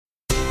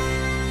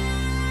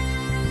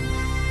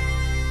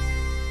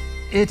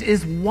it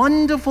is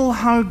wonderful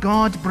how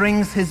God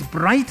brings his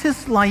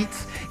brightest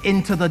lights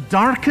into the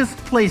darkest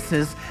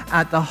places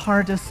at the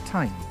hardest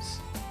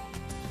times.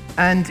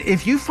 And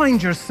if you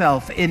find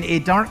yourself in a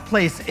dark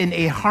place, in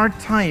a hard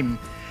time,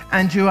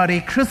 and you are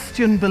a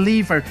Christian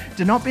believer,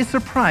 do not be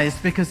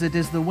surprised, because it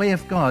is the way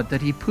of God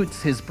that he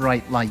puts his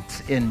bright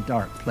lights in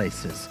dark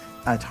places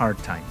at hard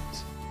times.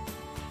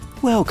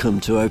 Welcome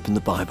to Open the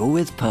Bible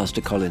with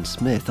Pastor Colin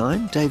Smith.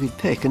 I'm David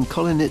Pick, and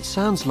Colin, it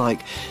sounds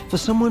like for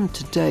someone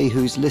today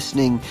who's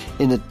listening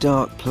in a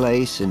dark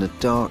place, in a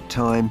dark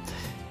time,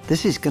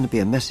 this is going to be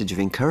a message of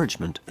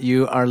encouragement.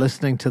 You are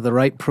listening to the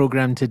right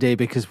program today,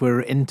 because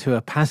we're into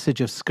a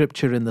passage of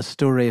scripture in the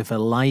story of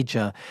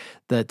Elijah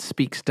that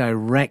speaks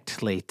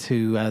directly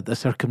to the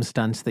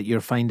circumstance that you're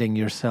finding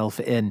yourself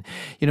in.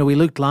 You know, we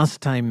looked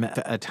last time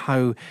at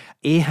how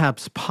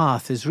Ahab's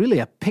path is really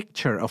a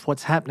picture of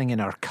what's happening in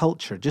our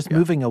culture, just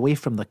moving away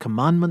from the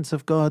commandments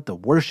of God, the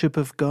worship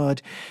of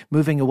God,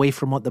 moving away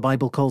from what the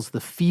Bible calls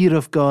the fear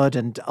of God,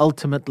 and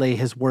ultimately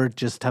his word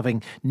just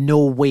having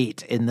no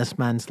weight in this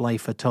man's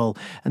life at all.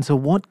 And so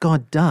what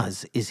God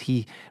does is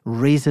he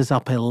raises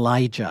up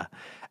Elijah.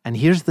 And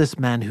here's this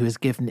man who is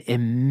given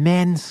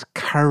immense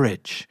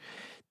courage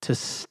to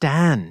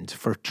stand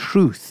for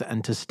truth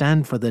and to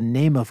stand for the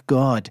name of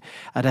God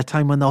at a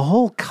time when the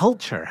whole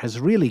culture has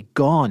really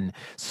gone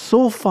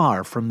so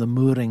far from the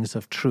moorings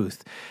of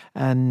truth.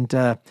 And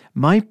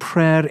my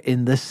prayer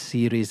in this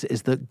series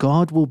is that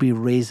God will be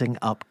raising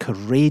up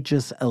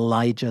courageous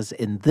Elijahs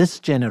in this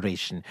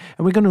generation.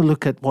 And we're going to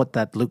look at what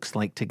that looks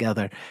like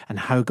together and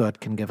how God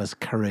can give us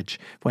courage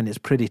when it's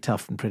pretty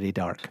tough and pretty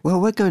dark. Well,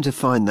 we're going to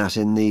find that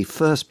in the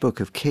first book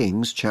of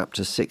Kings,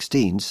 chapter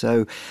 16.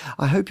 So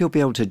I hope you'll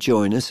be able to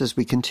join us as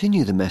we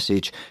continue the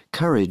message,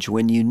 Courage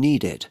When You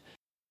Need It.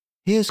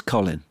 Here's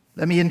Colin.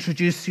 Let me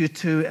introduce you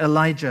to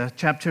Elijah,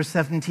 chapter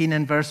 17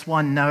 and verse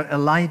 1. Now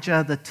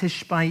Elijah the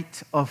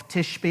Tishbite of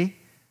Tishbe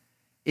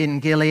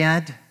in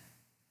Gilead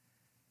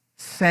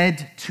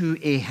said to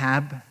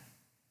Ahab,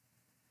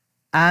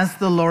 "As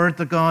the Lord,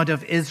 the God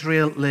of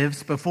Israel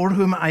lives, before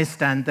whom I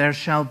stand, there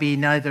shall be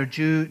neither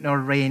dew nor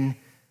rain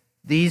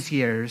these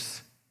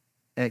years,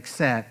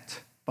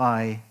 except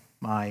by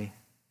my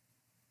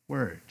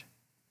word."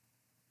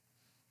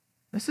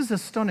 This is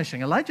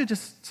astonishing. Elijah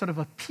just sort of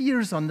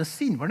appears on the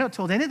scene. We're not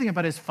told anything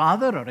about his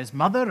father or his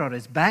mother or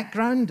his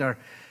background or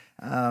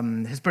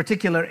his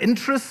particular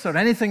interests or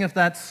anything of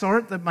that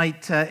sort that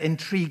might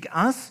intrigue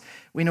us.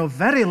 We know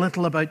very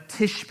little about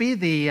Tishbe,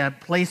 the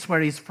place where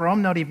he's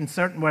from, not even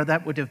certain where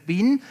that would have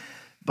been.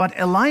 But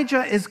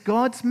Elijah is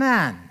God's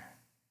man.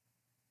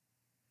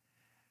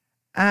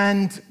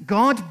 And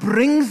God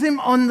brings him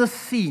on the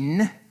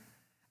scene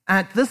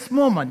at this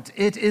moment.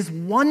 It is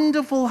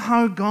wonderful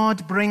how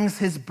God brings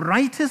his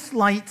brightest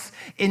lights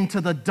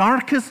into the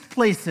darkest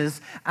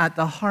places at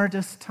the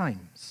hardest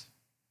times.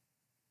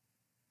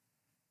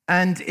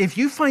 And if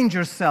you find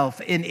yourself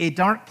in a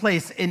dark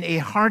place, in a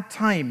hard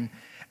time,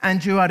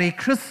 and you are a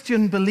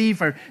Christian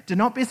believer, do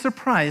not be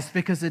surprised,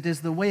 because it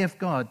is the way of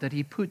God that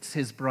he puts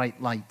his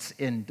bright lights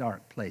in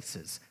dark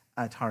places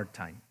at hard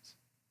times.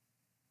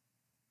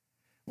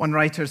 One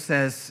writer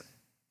says,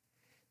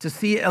 to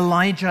see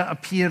Elijah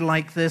appear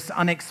like this,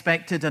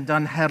 unexpected and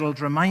unheralded,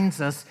 reminds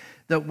us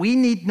that we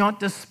need not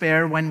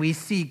despair when we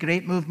see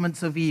great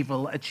movements of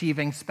evil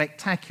achieving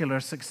spectacular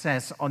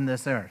success on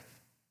this earth.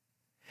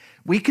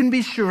 We can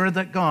be sure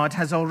that God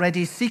has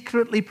already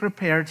secretly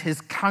prepared his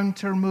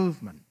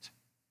counter-movement.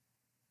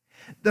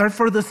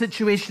 Therefore, the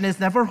situation is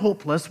never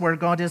hopeless where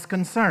God is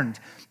concerned.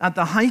 At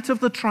the height of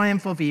the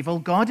triumph of evil,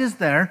 God is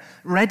there,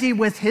 ready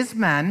with his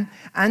man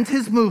and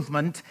his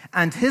movement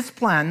and his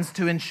plans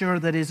to ensure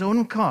that his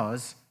own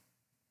cause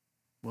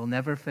will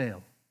never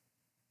fail.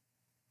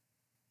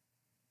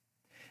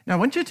 Now, I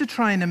want you to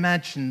try and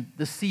imagine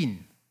the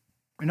scene.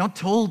 We're not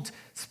told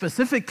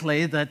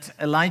specifically that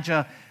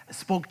Elijah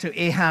spoke to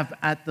Ahab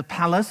at the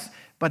palace,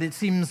 but it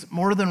seems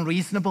more than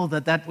reasonable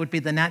that that would be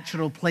the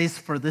natural place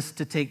for this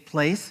to take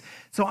place.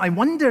 So I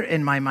wonder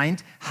in my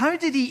mind, how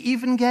did he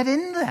even get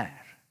in there?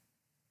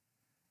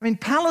 I mean,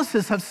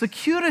 palaces have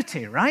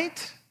security,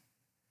 right?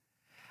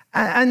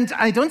 And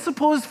I don't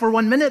suppose for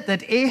 1 minute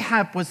that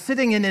Ahab was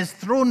sitting in his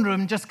throne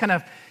room just kind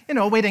of,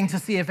 waiting to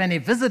see if any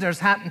visitors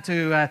happened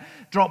to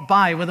drop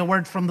by with a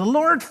word from the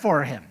Lord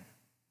for him.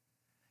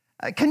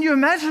 Can you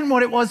imagine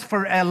what it was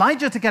for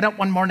Elijah to get up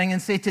one morning and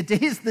say,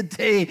 today's the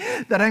day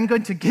that I'm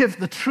going to give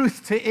the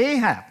truth to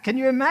Ahab? Can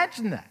you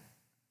imagine that?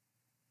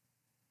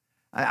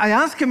 I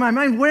ask in my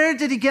mind, where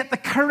did he get the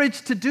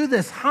courage to do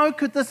this? How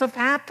could this have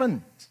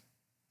happened?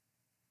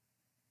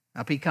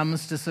 Up he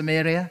comes to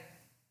Samaria.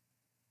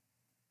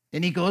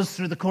 In he goes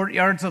through the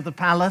courtyards of the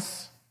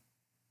palace.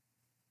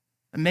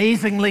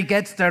 Amazingly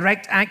gets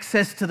direct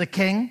access to the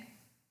king.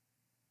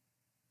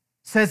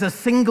 Says a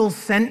single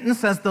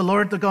sentence, as the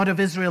Lord, the God of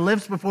Israel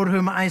lives, before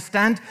whom I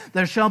stand,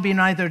 there shall be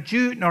neither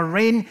dew nor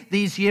rain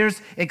these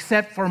years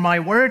except for my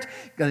word.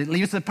 He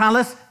leaves the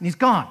palace and he's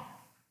gone.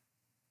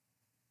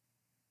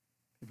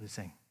 People are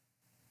saying,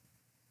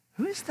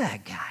 who is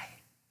that guy?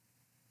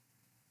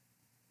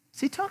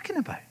 What's he talking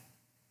about?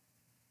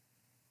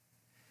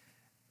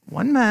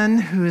 One man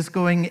who is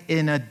going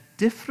in a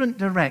different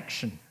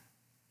direction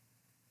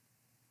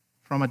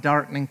from a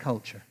darkening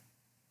culture.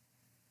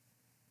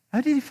 How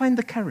did he find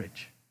the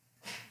courage?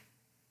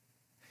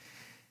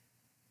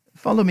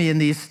 Follow me in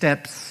these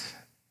steps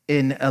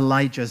in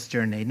Elijah's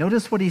journey.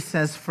 Notice what he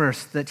says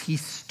first, that he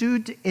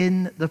stood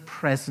in the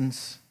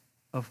presence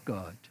of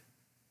God.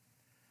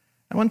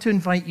 I want to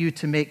invite you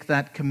to make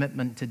that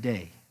commitment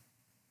today,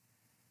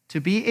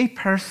 to be a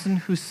person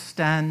who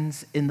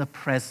stands in the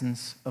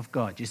presence of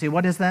God. You say,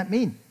 what does that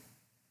mean?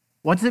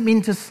 What does it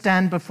mean to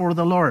stand before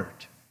the Lord?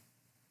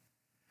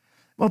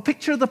 Well,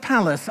 picture the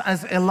palace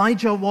as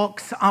Elijah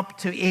walks up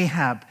to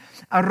Ahab.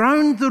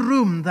 Around the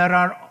room there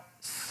are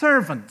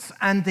servants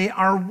and they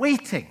are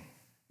waiting.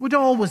 Would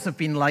always have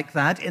been like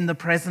that in the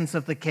presence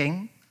of the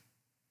king.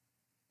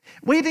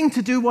 Waiting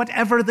to do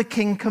whatever the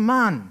king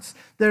commands.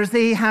 There's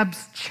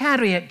Ahab's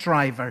chariot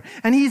driver,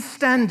 and he's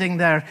standing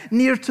there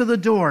near to the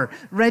door,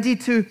 ready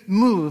to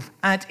move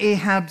at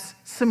Ahab's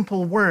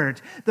simple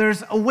word.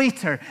 There's a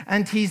waiter,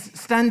 and he's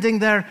standing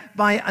there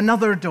by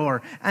another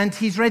door, and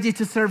he's ready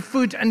to serve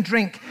food and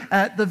drink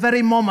at the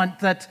very moment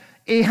that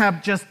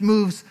Ahab just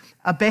moves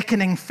a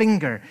beckoning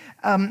finger.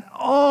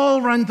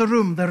 All around the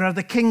room, there are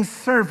the king's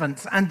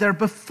servants, and they're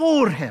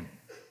before him.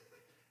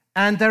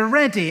 And they're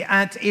ready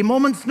at a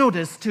moment's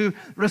notice to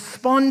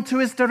respond to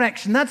his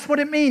direction. That's what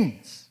it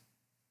means.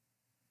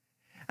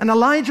 And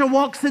Elijah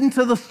walks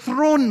into the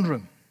throne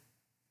room.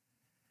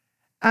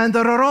 And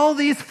there are all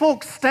these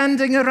folks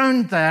standing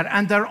around there,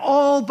 and they're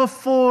all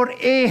before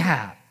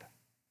Ahab.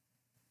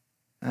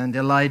 And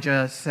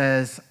Elijah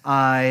says,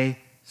 I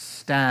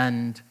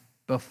stand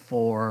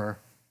before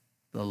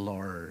the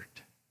Lord.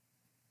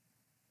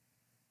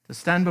 To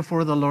stand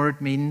before the Lord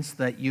means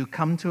that you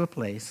come to a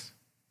place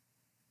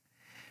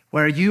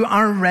where you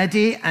are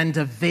ready and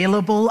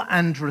available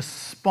and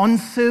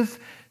responsive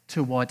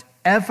to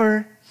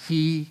whatever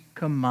he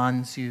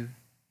commands you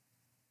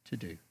to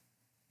do.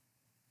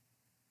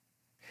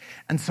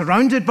 And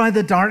surrounded by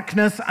the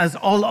darkness, as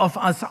all of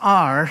us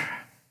are,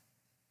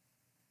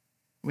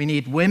 we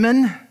need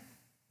women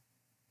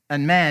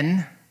and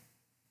men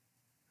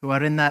who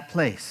are in that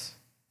place,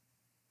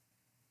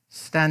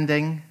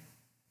 standing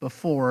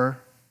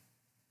before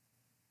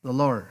the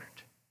Lord.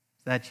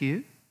 Is that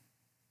you?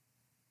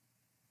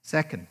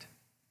 Second,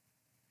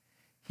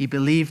 he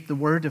believed the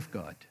word of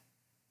God.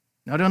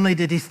 Not only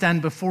did he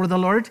stand before the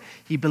Lord,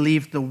 he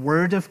believed the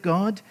word of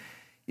God.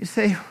 You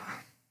say,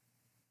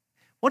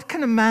 what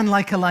can a man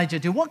like Elijah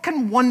do? What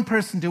can one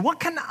person do? What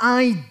can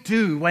I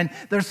do when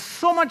there's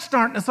so much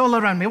darkness all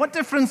around me? What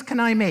difference can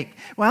I make?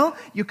 Well,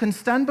 you can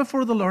stand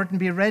before the Lord and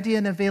be ready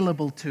and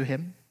available to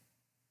him.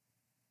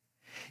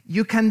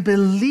 You can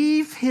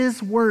believe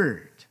his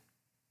word.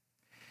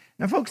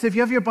 Now, folks, if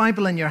you have your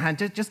Bible in your hand,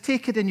 just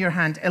take it in your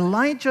hand.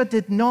 Elijah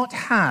did not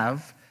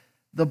have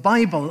the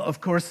Bible,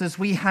 of course, as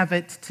we have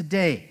it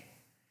today.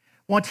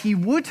 What he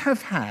would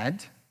have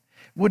had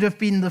would have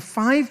been the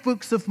 5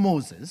 books of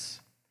Moses,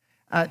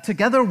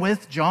 together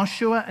with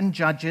Joshua and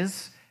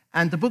Judges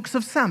and the books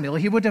of Samuel.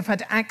 He would have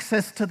had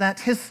access to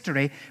that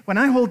history. When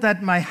I hold that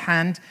in my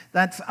hand,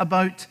 that's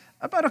about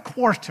a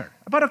quarter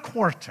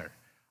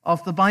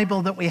of the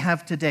Bible that we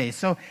have today.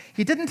 So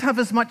he didn't have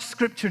as much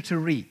scripture to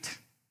read.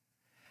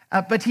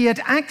 But he had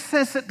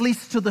access at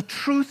least to the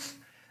truth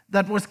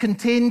that was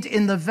contained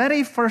in the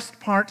very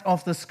first part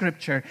of the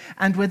scripture.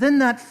 And within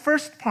that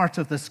first part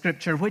of the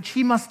scripture, which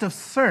he must have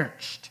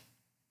searched,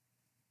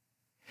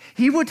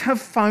 he would have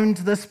found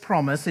this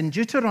promise in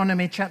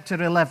Deuteronomy chapter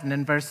 11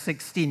 and verse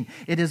 16.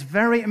 It is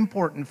very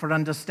important for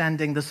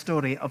understanding the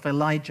story of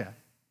Elijah.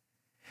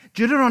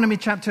 Deuteronomy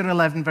chapter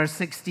 11 verse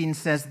 16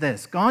 says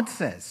this. God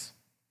says,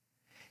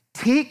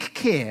 "Take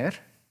care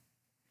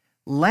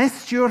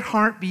lest your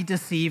heart be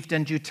deceived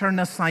and you turn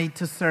aside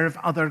to serve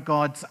other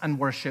gods and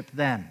worship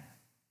them."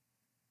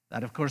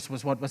 That, of course,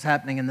 was what was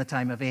happening in the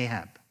time of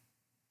Ahab.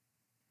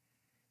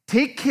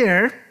 Take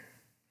care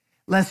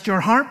lest your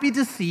heart be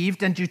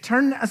deceived and you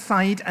turn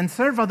aside and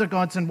serve other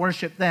gods and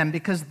worship them,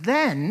 because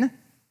then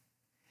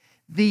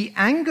the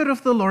anger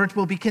of the Lord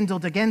will be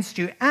kindled against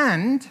you,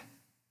 and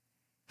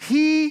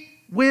he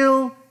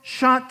will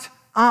shut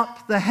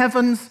up the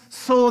heavens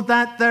so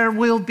that there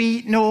will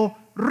be no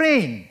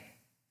rain.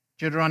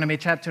 Deuteronomy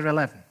chapter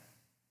 11.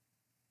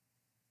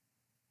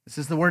 This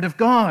is the word of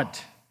God,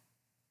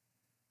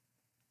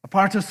 a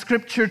part of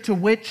scripture to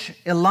which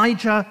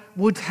Elijah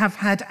would have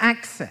had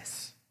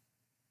access.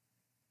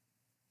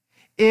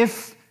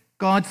 If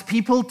God's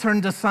people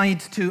turned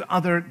aside to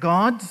other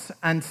gods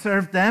and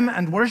served them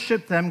and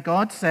worshiped them,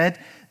 God said,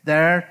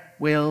 there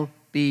will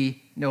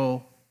be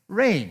no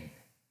rain.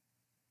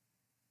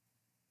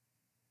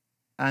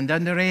 And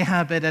under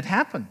Ahab it had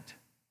happened.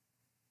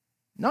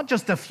 Not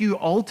just a few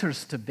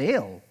altars to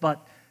Baal,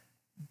 but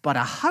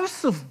a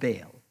house of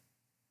Baal.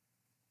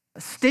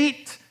 A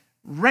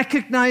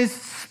state-recognized,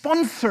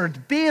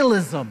 sponsored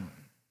Baalism.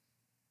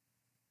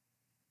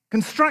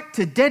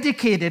 Constructed,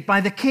 dedicated by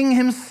the king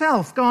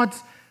himself.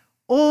 God's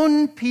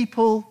own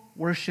people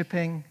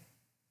worshipping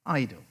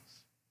idols.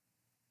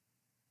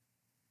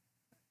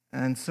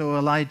 And so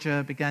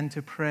Elijah began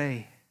to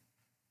pray.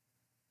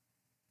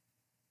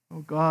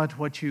 Oh God,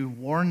 what you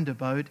warned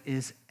about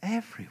is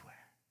everywhere.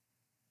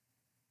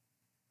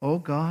 Oh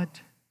God,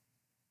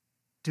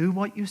 do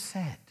what you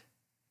said.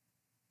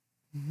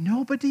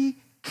 Nobody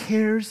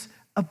cares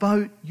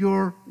about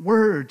your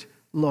word,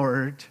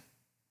 Lord.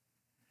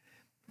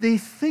 They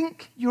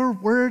think your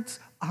words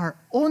are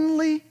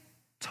only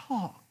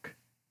talk.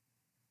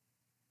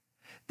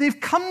 They've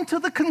come to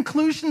the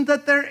conclusion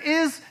that there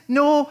is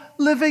no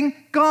living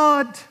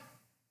God,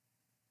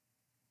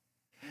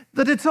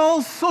 that it's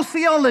all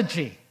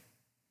sociology,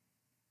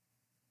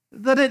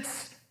 that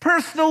it's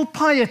personal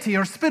piety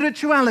or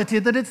spirituality,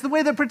 that it's the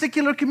way that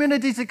particular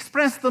communities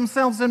express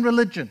themselves in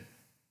religion.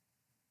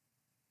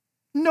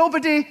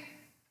 Nobody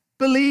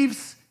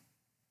believes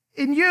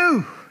in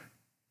you.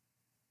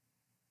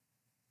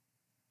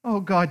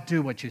 Oh God,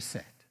 do what you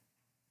said.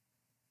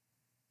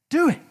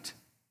 Do it.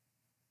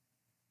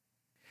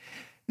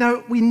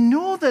 Now, we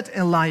know that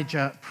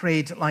Elijah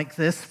prayed like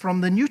this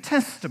from the New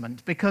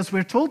Testament because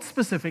we're told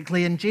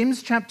specifically in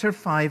James chapter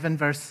 5 and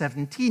verse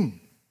 17.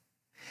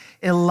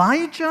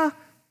 Elijah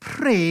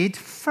prayed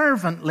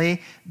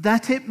fervently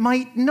that it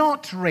might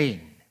not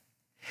rain.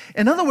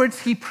 In other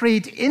words, he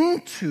prayed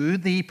into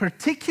the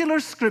particular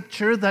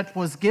scripture that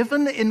was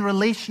given in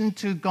relation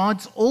to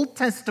God's Old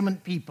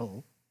Testament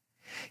people.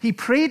 He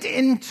prayed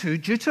into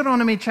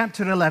Deuteronomy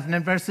chapter 11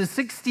 and verses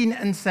 16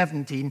 and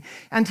 17,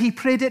 and he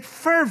prayed it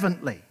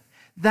fervently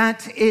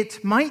that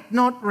it might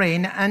not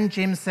rain. And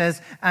James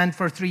says, and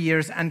for 3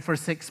 years and for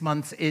 6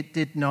 months it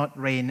did not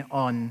rain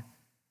on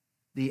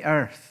the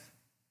earth.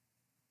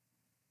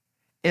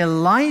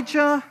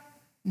 Elijah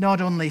not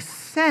only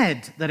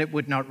said that it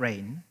would not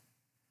rain,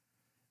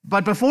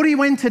 but before he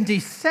went and he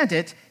said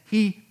it,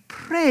 he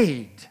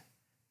prayed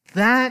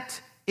that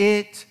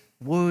it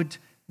would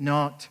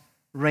not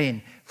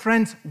rain.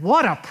 Friends,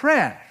 what a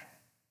prayer.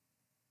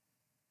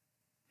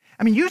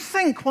 I mean, you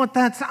think what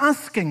that's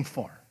asking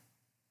for.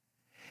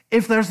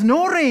 If there's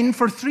no rain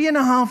for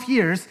 3.5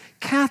 years,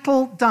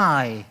 cattle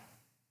die.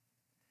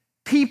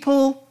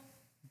 People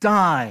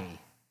die.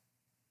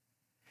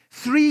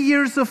 3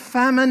 years of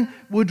famine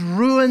would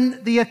ruin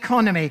the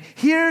economy.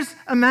 Here's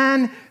a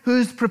man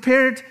who's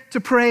prepared to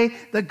pray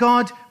that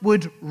God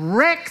would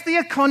wreck the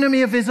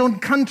economy of his own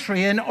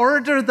country in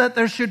order that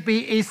there should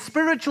be a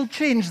spiritual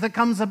change that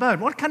comes about.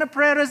 What kind of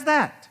prayer is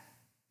that?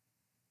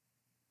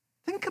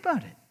 Think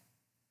about it.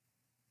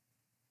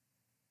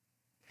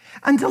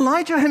 And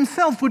Elijah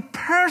himself would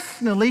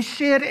personally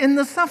share in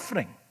the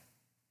suffering.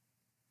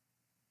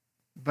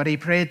 But he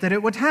prayed that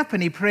it would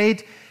happen. He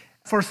prayed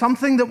for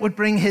something that would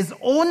bring his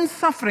own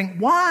suffering.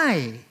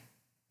 Why?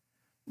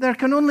 There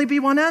can only be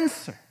one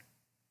answer.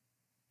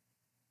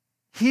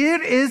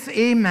 Here is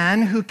a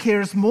man who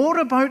cares more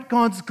about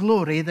God's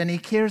glory than he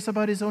cares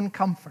about his own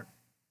comfort.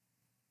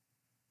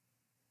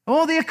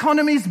 Oh, the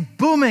economy's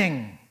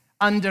booming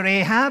under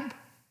Ahab.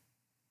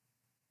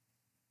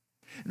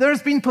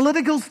 There's been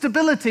political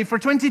stability for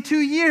 22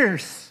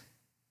 years.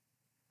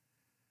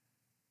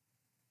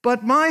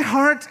 But my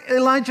heart,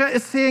 Elijah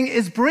is saying,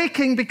 is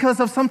breaking because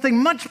of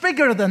something much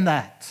bigger than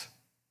that.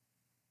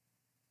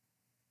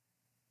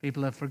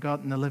 People have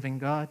forgotten the living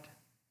God.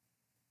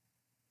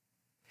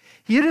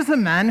 Here is a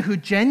man who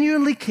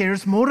genuinely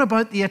cares more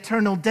about the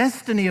eternal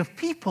destiny of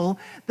people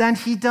than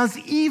he does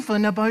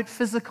even about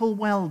physical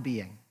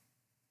well-being.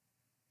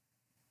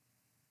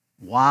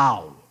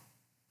 Wow.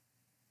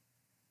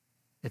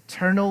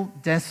 Eternal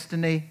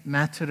destiny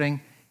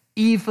mattering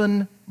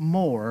even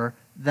more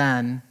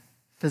than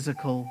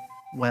physical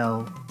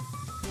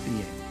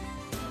well-being.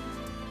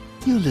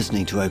 You're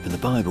listening to Open the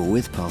Bible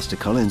with Pastor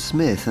Colin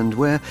Smith, and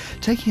we're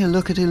taking a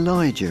look at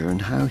Elijah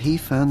and how he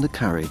found the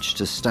courage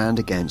to stand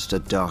against a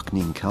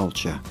darkening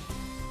culture,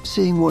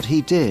 seeing what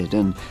he did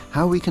and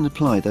how we can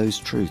apply those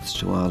truths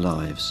to our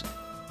lives.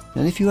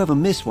 And if you ever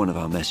miss one of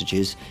our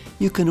messages,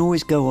 you can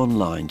always go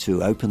online to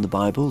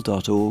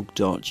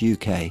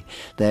openthebible.org.uk.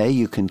 There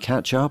you can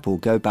catch up or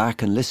go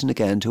back and listen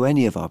again to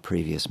any of our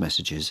previous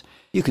messages.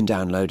 You can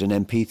download an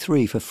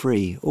MP3 for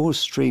free or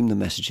stream the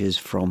messages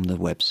from the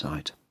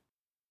website.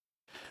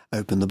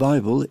 Open the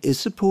Bible is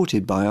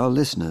supported by our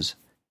listeners.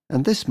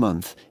 And this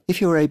month, if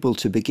you're able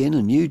to begin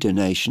a new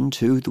donation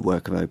to the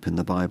work of Open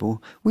the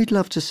Bible, we'd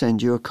love to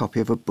send you a copy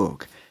of a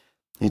book.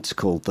 It's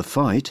called The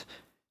Fight,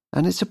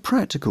 and it's a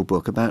practical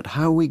book about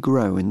how we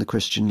grow in the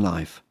Christian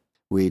life.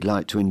 We'd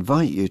like to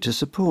invite you to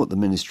support the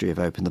ministry of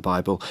Open the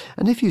Bible,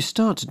 and if you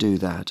start to do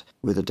that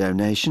with a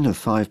donation of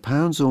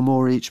 £5 or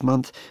more each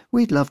month,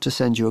 we'd love to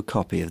send you a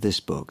copy of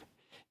this book.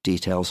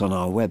 Details on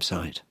our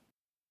website.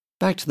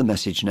 Back to the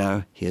message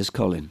now. Here's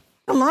Colin.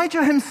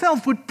 Elijah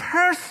himself would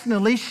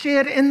personally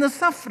share in the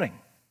suffering.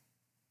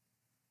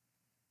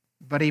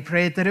 But he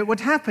prayed that it would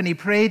happen. He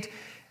prayed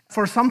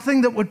for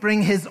something that would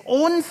bring his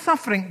own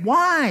suffering.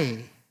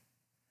 Why?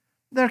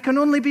 There can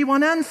only be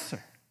one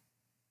answer.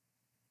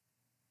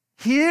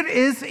 Here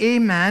is a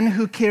man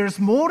who cares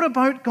more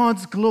about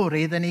God's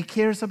glory than he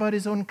cares about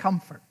his own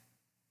comfort.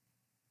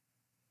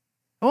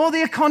 Oh,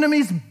 the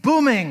economy's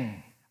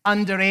booming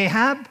under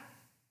Ahab.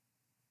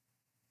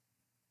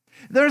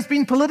 There's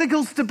been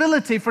political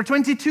stability for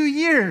 22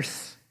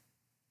 years.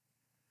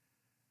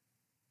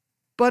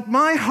 But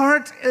my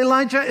heart,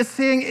 Elijah is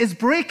saying, is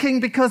breaking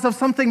because of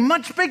something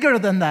much bigger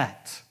than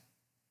that.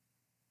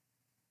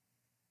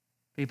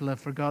 People have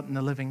forgotten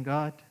the living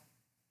God.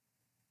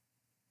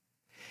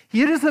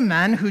 Here is a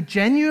man who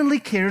genuinely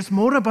cares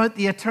more about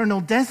the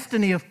eternal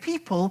destiny of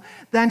people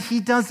than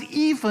he does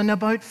even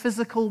about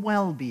physical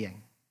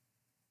well-being.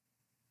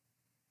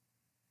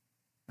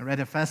 I read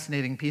a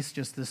fascinating piece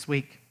just this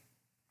week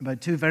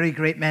about two very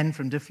great men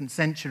from different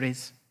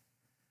centuries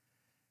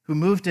who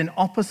moved in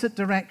opposite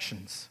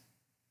directions.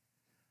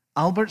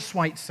 Albert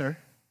Schweitzer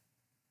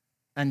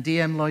and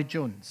D.M. Lloyd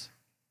Jones.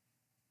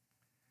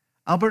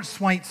 Albert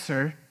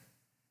Schweitzer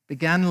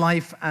began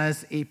life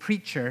as a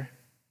preacher,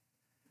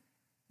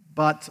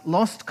 but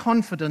lost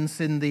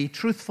confidence in the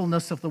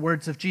truthfulness of the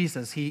words of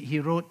Jesus. He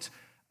wrote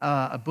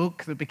a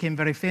book that became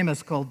very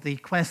famous called The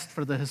Quest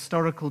for the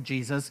Historical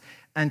Jesus,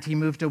 and he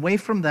moved away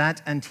from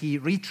that and he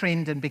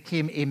retrained and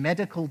became a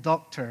medical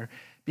doctor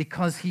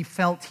because he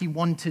felt he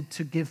wanted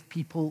to give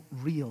people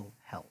real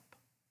help.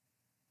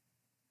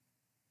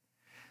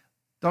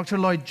 Dr.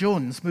 Lloyd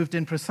Jones moved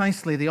in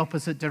precisely the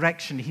opposite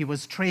direction. He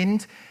was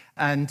trained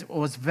and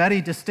was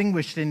very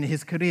distinguished in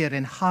his career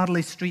in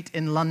Harley Street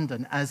in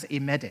London as a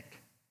medic.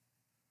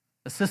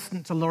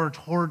 Assistant to Lord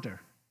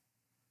Horder,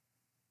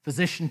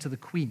 physician to the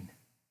Queen.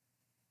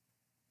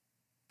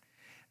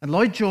 And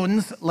Lloyd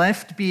Jones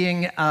left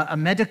being a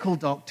medical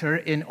doctor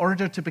in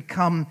order to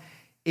become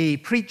a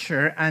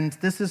preacher, and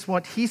this is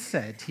what he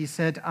said. He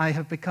said, "I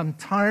have become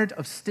tired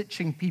of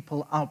stitching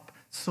people up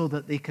so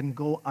that they can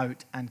go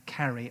out and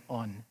carry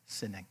on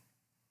sinning."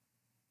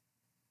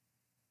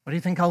 What do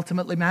you think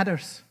ultimately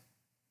matters?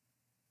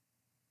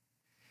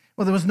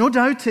 Well, there was no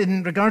doubt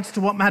in regards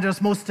to what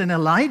matters most in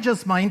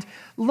Elijah's mind.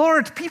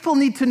 Lord, people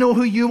need to know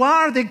who you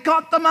are. They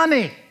got the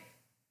money.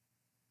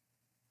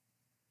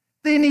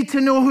 They need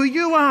to know who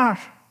you are.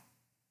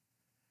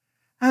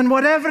 And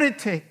whatever it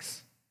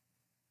takes,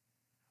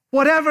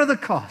 whatever the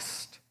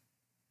cost,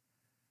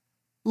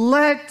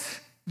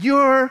 let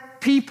your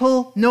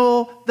people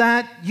know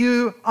that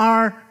you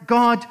are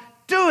God.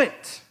 Do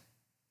it.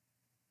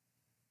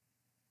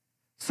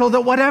 So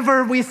that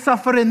whatever we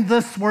suffer in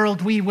this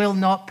world, we will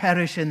not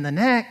perish in the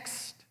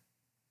next.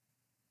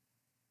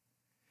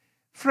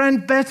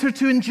 Friend, better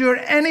to endure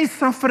any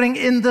suffering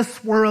in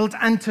this world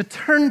and to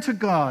turn to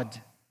God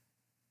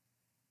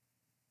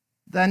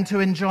than to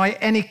enjoy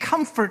any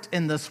comfort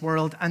in this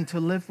world and to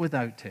live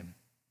without him.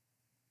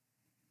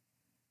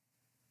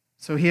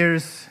 So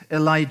here's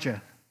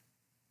Elijah.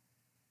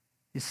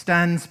 He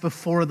stands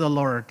before the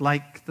Lord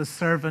like the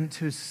servant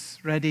who's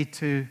ready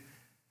to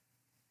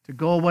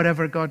go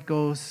wherever God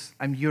goes.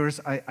 I'm yours.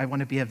 I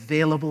want to be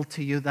available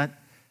to you.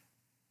 That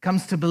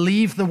comes to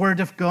believe the word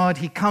of God.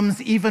 He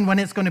comes even when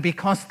it's going to be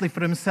costly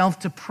for himself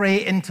to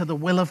pray into the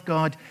will of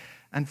God.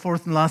 And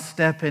fourth and last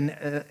step in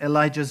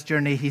Elijah's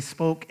journey, he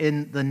spoke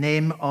in the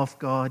name of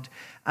God.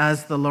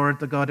 As the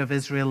Lord, the God of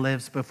Israel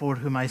lives, before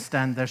whom I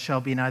stand, there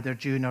shall be neither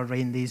dew nor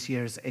rain these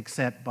years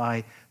except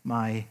by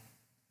my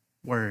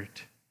word.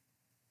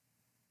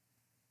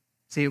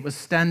 See, it was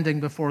standing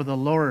before the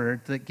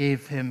Lord that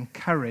gave him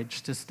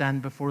courage to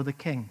stand before the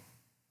king.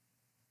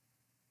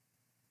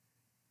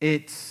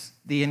 It's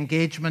the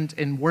engagement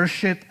in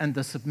worship and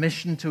the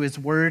submission to his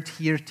word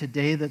here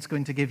today that's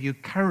going to give you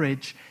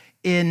courage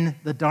in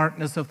the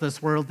darkness of this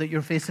world that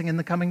you're facing in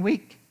the coming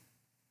week.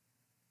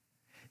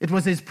 It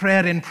was his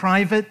prayer in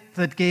private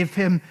that gave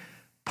him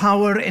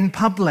power in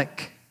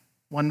public,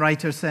 one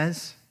writer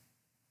says.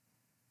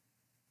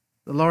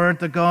 The Lord,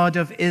 the God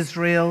of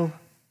Israel,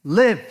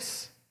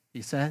 lives,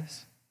 he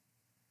says.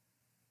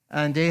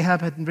 And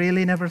Ahab had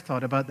really never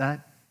thought about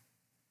that.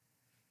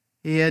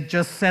 He had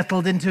just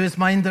settled into his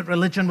mind that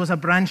religion was a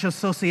branch of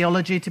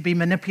sociology to be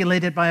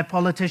manipulated by a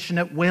politician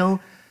at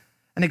will,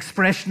 an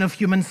expression of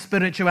human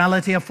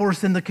spirituality, a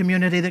force in the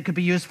community that could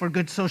be used for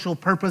good social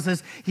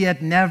purposes. He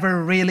had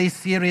never really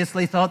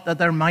seriously thought that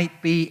there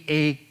might be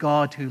a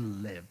God who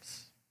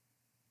lives.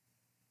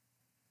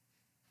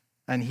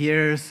 And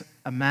here's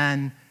a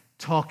man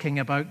talking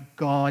about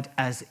God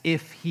as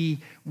if he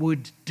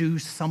would do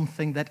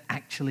something that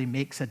actually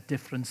makes a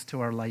difference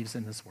to our lives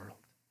in this world.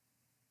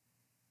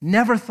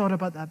 Never thought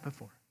about that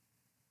before.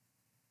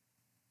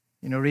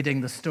 You know, reading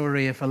the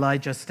story of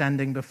Elijah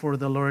standing before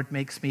the Lord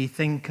makes me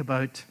think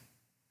about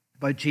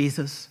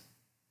Jesus.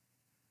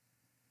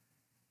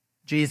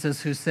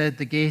 Jesus, who said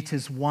the gate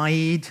is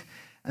wide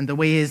and the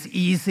way is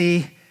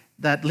easy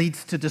that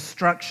leads to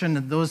destruction,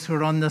 and those who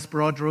are on this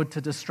broad road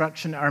to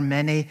destruction are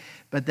many.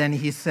 But then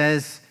he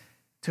says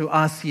to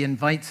us, he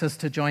invites us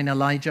to join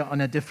Elijah on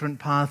a different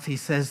path. He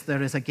says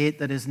there is a gate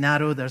that is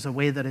narrow, there's a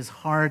way that is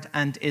hard,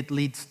 and it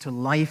leads to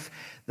life.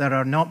 There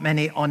are not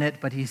many on it,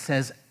 but he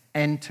says,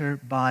 enter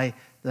by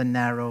the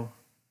narrow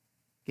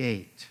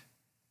gate.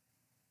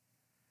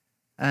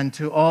 And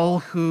to all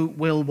who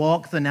will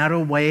walk the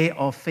narrow way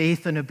of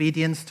faith and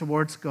obedience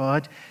towards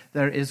God,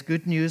 there is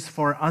good news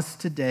for us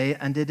today,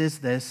 and it is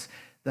this,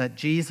 that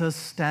Jesus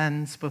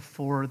stands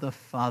before the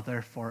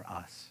Father for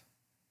us.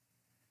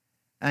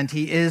 and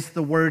he is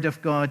the Word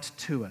of God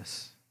to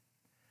us.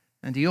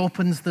 And he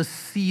opens the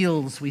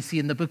seals we see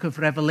in the book of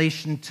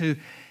Revelation to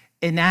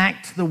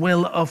enact the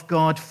will of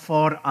God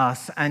for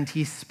us, and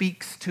he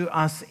speaks to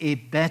us a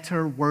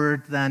better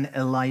word than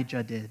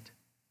Elijah did.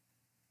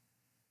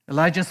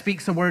 Elijah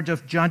speaks a word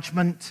of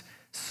judgment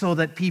so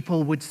that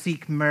people would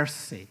seek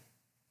mercy.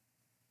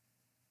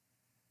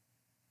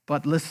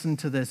 But listen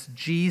to this,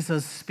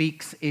 Jesus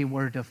speaks a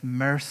word of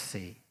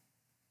mercy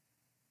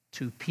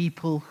to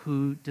people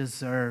who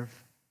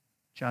deserve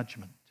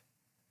judgment.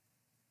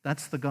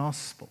 That's the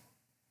gospel.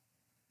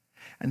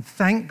 And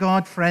thank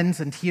God, friends,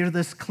 and hear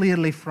this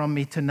clearly from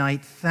me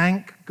tonight,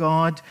 thank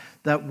God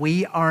that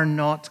we are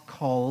not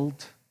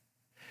called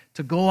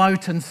to go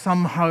out and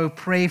somehow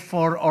pray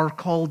for or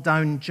call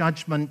down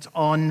judgment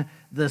on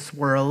this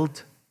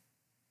world.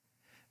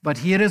 But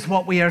here is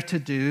what we are to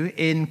do.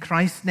 In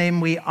Christ's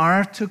name, we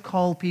are to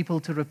call people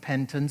to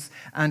repentance,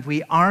 and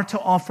we are to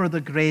offer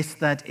the grace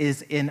that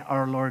is in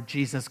our Lord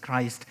Jesus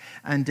Christ.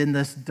 And in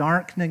this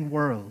darkening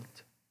world,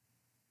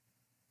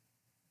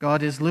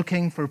 God is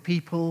looking for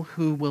people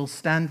who will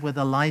stand with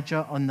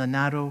Elijah on the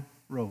narrow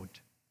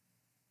road.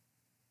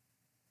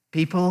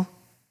 People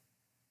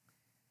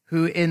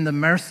who in the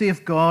mercy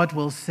of God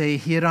will say,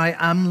 "Here I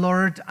am,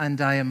 Lord, and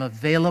I am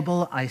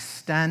available. I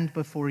stand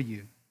before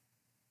you.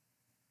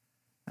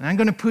 And I'm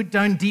going to put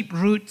down deep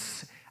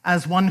roots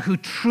as one who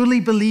truly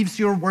believes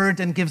your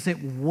word and gives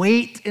it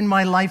weight in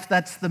my life.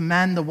 That's the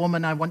man, the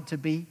woman I want to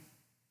be.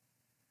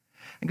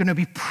 I'm going to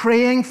be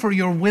praying for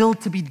your will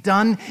to be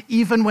done,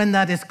 even when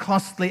that is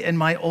costly in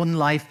my own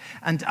life.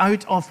 And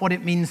out of what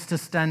it means to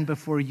stand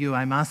before you,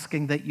 I'm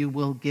asking that you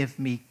will give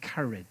me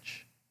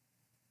courage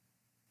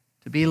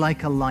to be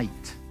like a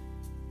light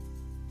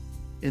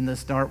in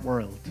this dark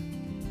world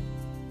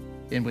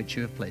in which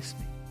you have placed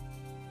me."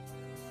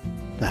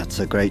 That's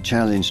a great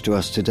challenge to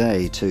us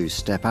today, to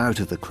step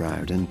out of the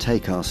crowd and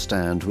take our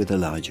stand with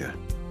Elijah.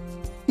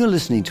 You're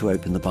listening to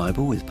Open the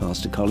Bible with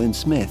Pastor Colin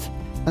Smith,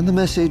 and the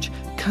message,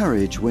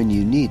 Courage When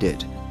You Need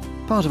It,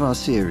 part of our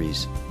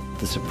series,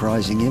 The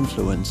Surprising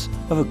Influence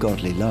of a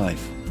Godly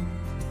Life.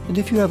 And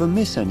if you ever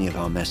miss any of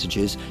our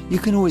messages, you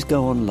can always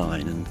go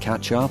online and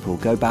catch up or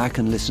go back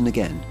and listen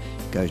again.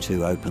 Go to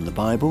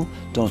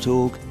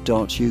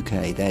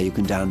openthebible.org.uk. There you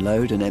can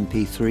download an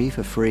MP3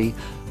 for free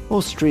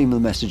or stream the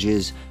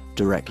messages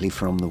directly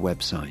from the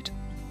website.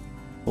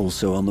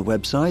 Also on the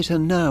website,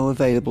 and now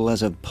available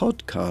as a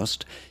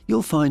podcast,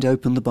 you'll find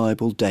Open the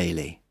Bible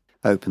Daily.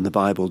 Open the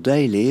Bible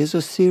Daily is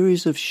a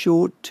series of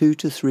short 2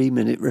 to 3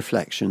 minute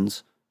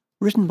reflections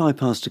written by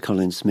Pastor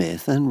Colin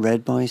Smith and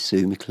read by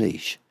Sue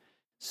McLeish.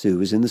 Sue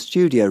was in the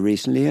studio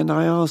recently, and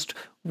I asked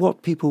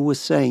what people were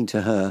saying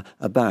to her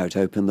about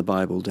Open the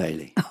Bible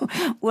Daily.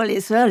 Well,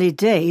 it's early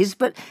days,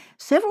 but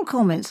several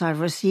comments I've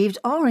received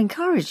are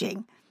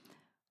encouraging.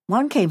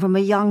 One came from a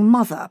young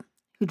mother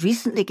who'd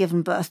recently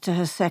given birth to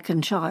her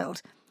second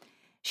child.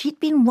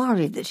 She'd been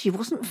worried that she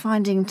wasn't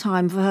finding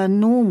time for her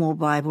normal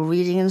Bible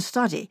reading and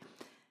study,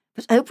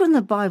 but Open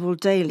the Bible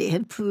Daily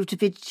had proved to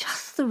be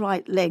just the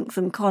right length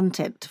and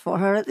content for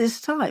her at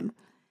this time.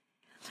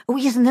 Oh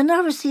yes, and then I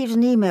received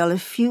an email a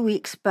few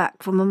weeks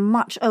back from a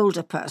much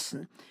older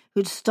person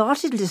who'd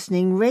started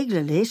listening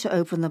regularly to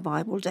Open the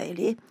Bible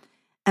Daily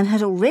and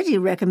had already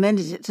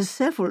recommended it to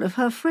several of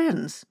her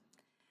friends.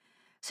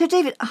 So,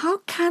 David, how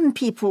can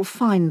people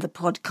find the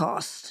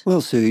podcast? Well,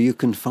 Sue, you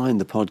can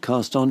find the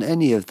podcast on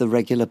any of the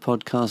regular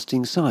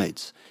podcasting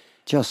sites.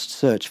 Just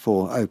search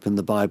for Open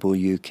the Bible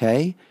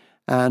UK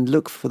and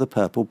look for the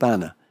purple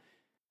banner.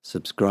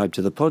 Subscribe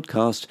to the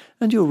podcast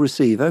and you'll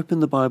receive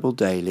Open the Bible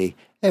Daily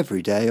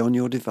every day on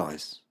your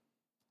device.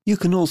 You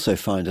can also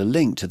find a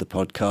link to the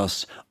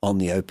podcast on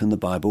the Open the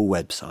Bible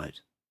website.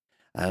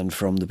 And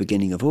from the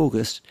beginning of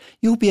August,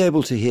 you'll be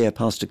able to hear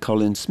Pastor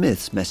Colin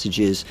Smith's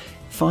messages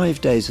 5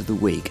 days of the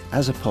week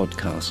as a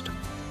podcast.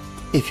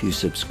 If you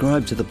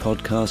subscribe to the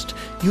podcast,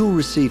 you'll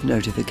receive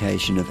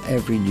notification of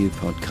every new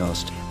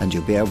podcast, and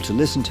you'll be able to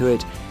listen to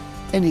it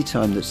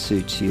anytime that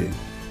suits you.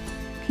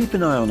 Keep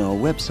an eye on our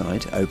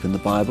website,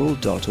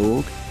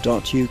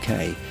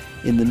 openthebible.org.uk.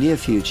 In the near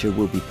future,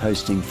 we'll be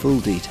posting full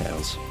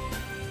details.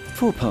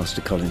 For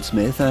Pastor Colin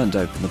Smith and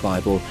Open the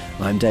Bible,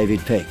 I'm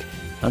David Pick,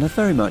 and I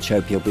very much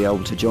hope you'll be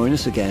able to join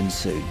us again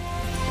soon.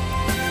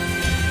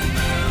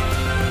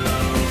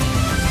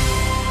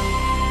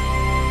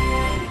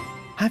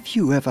 Have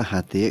you ever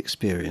had the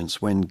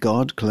experience when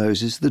God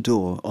closes the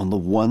door on the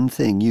one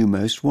thing you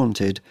most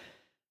wanted?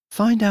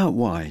 Find out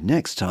why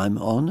next time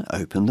on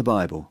Open the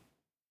Bible.